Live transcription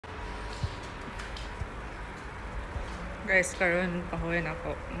Guys, karon pahuyan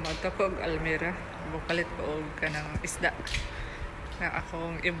ako. Madto ko og Almira. Bukalit ko og kanang isda na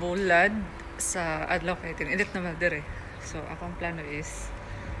akong ibulad sa adlaw kay tinilit naman dire. So akong plano is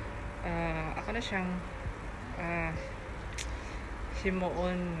ako na siyang uh,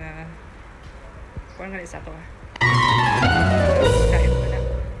 himuon nga kuan nga isa to. Kain ko na.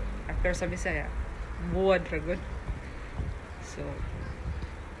 After sa Bisaya, buwad ra gud. So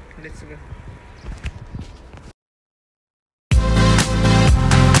let's go.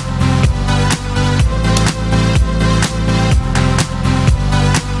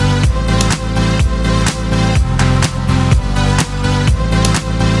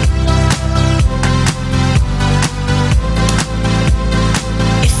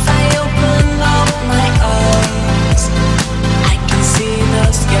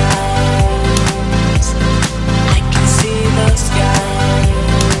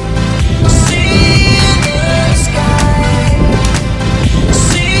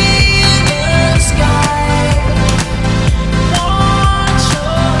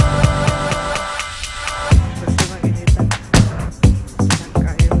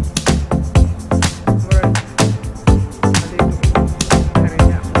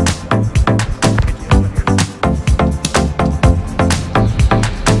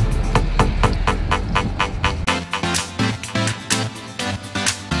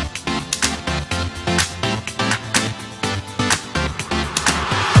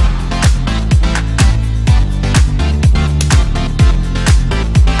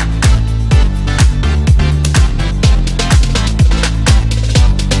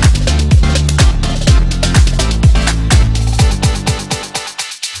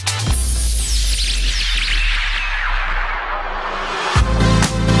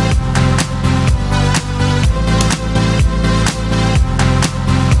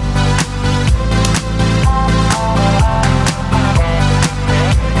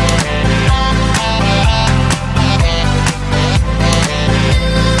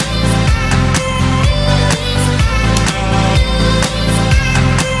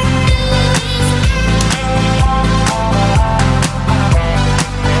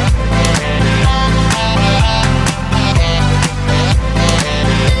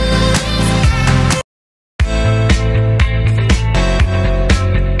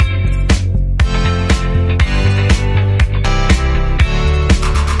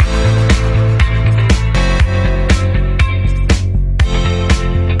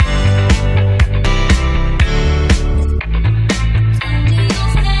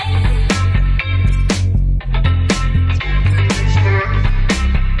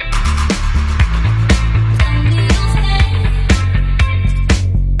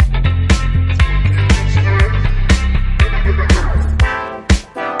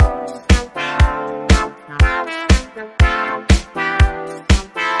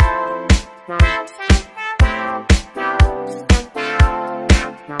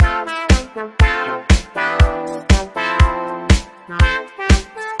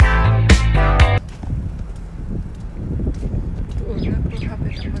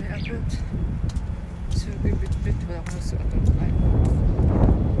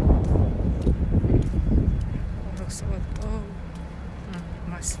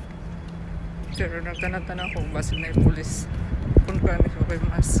 Pero nagtanatan ako basig na yung pulis kung kami ko kay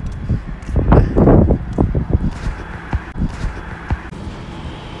mas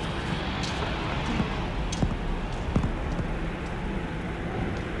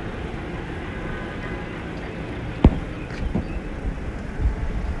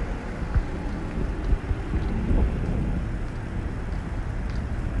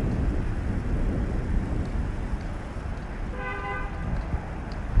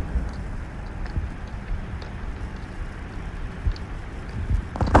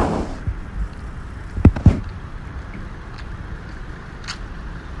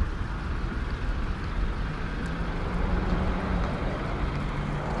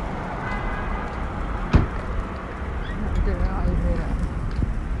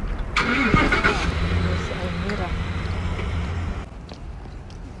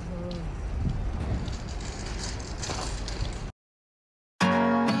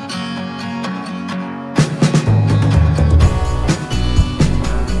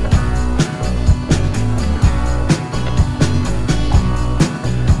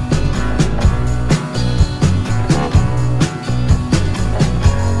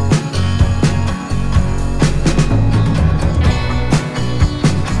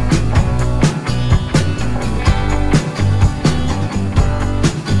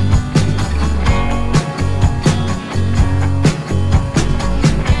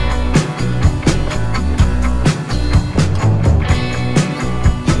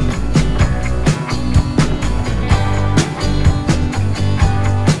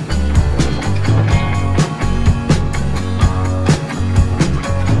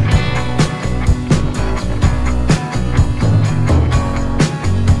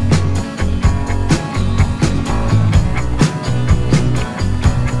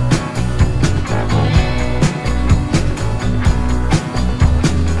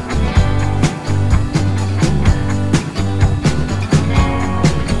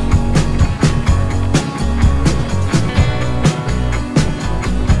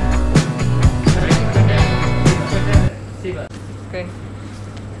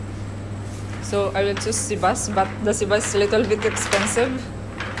So I will choose seabass, but the seabass is a little bit expensive.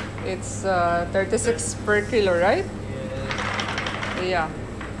 It's 36 per kilo, right? Yeah.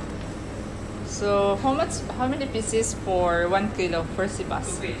 So how much? How many pieces for 1 kilo for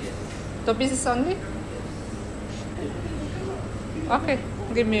seabass? 2 pieces only? Okay,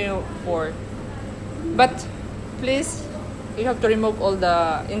 give me 4. But please, you have to remove all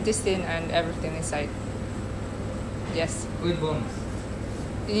the intestine and everything inside. Yes. With bones.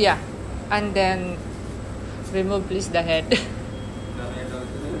 Yeah. And then remove please the head.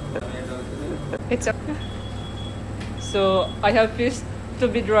 It's okay. So I have fish to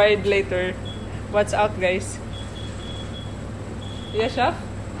be dried later. Watch out, guys. Yeah, chef?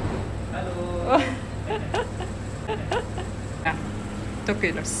 Hello. Yeah. 2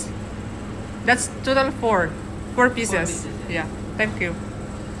 kilos. That's total 4. 4 pieces. Yeah. Thank you.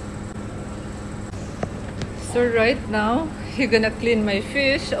 So right now, he's gonna clean my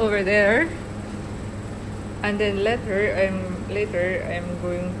fish over there. And then later I'm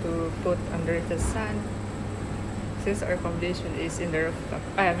going to put under the sun. Since our accommodation is in the rooftop.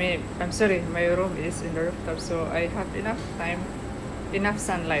 I'm sorry, my room is in the rooftop, so I have enough time, enough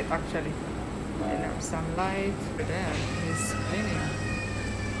sunlight actually. Enough sunlight. There, he's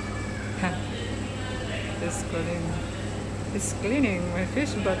cleaning. He's cleaning my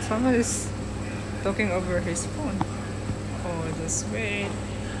fish, but someone is talking over his phone. Oh, just wait.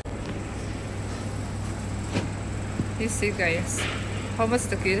 You see, guys, how much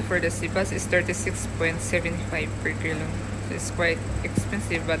the kilo for the seabass is 36.75 per kilo. So it's quite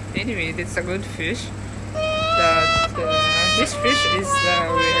expensive, but anyway, it's a good fish. That this fish is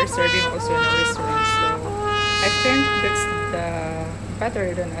we are serving also in a restaurant, so I think that's the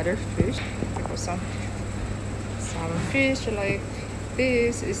better than other fish, because some fish like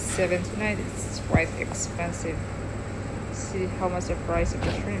this is 79. It's quite expensive. See how much the price of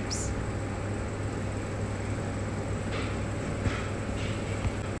the shrimps.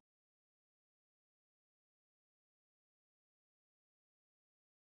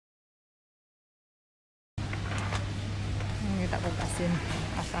 Ngita ko asin,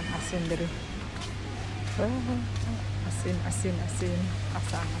 asin diri. Asin, asin.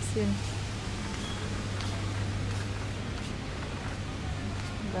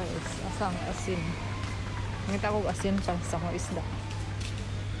 Guys, asin. Ngita ko asin pa sa akong isda.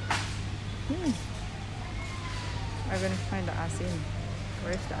 I will find the asin.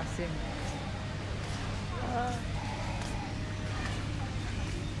 Where's the asin?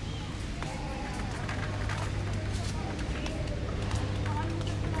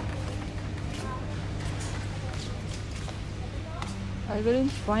 I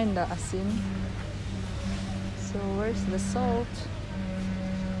didn't find the asin. So where's the salt?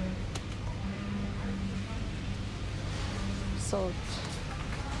 Salt.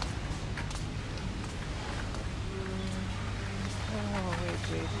 Oh, wait.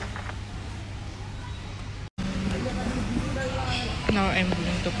 Now I'm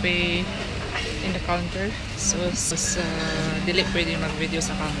going to pay in the counter. So dili pwede mag-video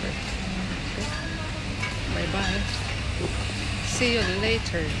sa counter. Okay. Bye-bye. See you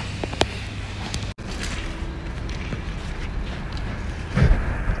later.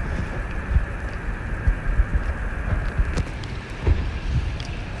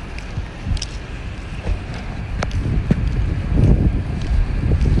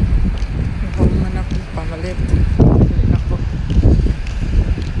 Huwag ako pamalit. Hindi ako.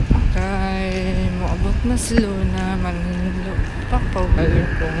 Kay moabot na silo na manlo. Pakaw. Ayun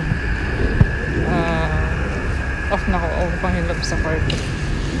kong off na ko o panghilap sa kwarto.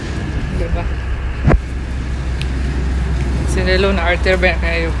 Diba? Sinilo na arter ba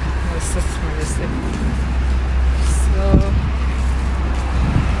kayo? Malasas. So,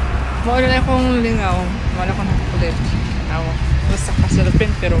 mauna na akong lingaw. Mauna akong nakakulit. Basta kasalupin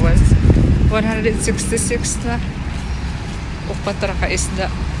pero was 166 na. Upatra ka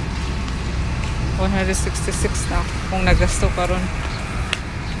isda. 166 na kung nagasto pa ron.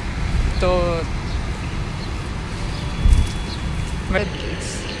 Ito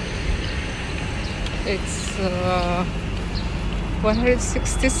it's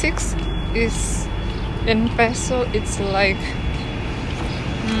 166 is in peso. It's like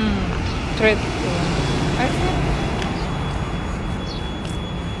I think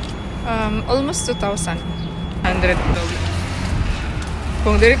almost 2,000. 100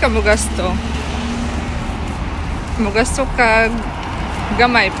 kung dili ka mo gasto ka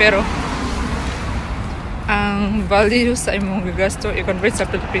gamay, pero ang value sa imong gasto i-convert sa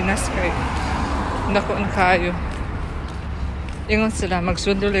Pilipinas kay nakuan kayo. Ingon sila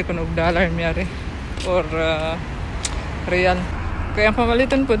magsundol kung og dollar miyari or real. Kaya ang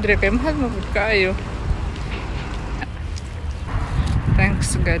pamalitan po dire kay mahal mabud kaayo.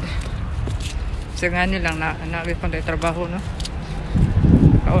 Thanks God. Sa nga nilang nabi pang trabaho no.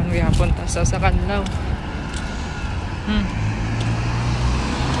 Kaon gihapon ta sa kanlaw.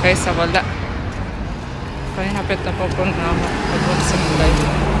 Kaysa wala. Kaya hapit na po po na pagod sa kulay.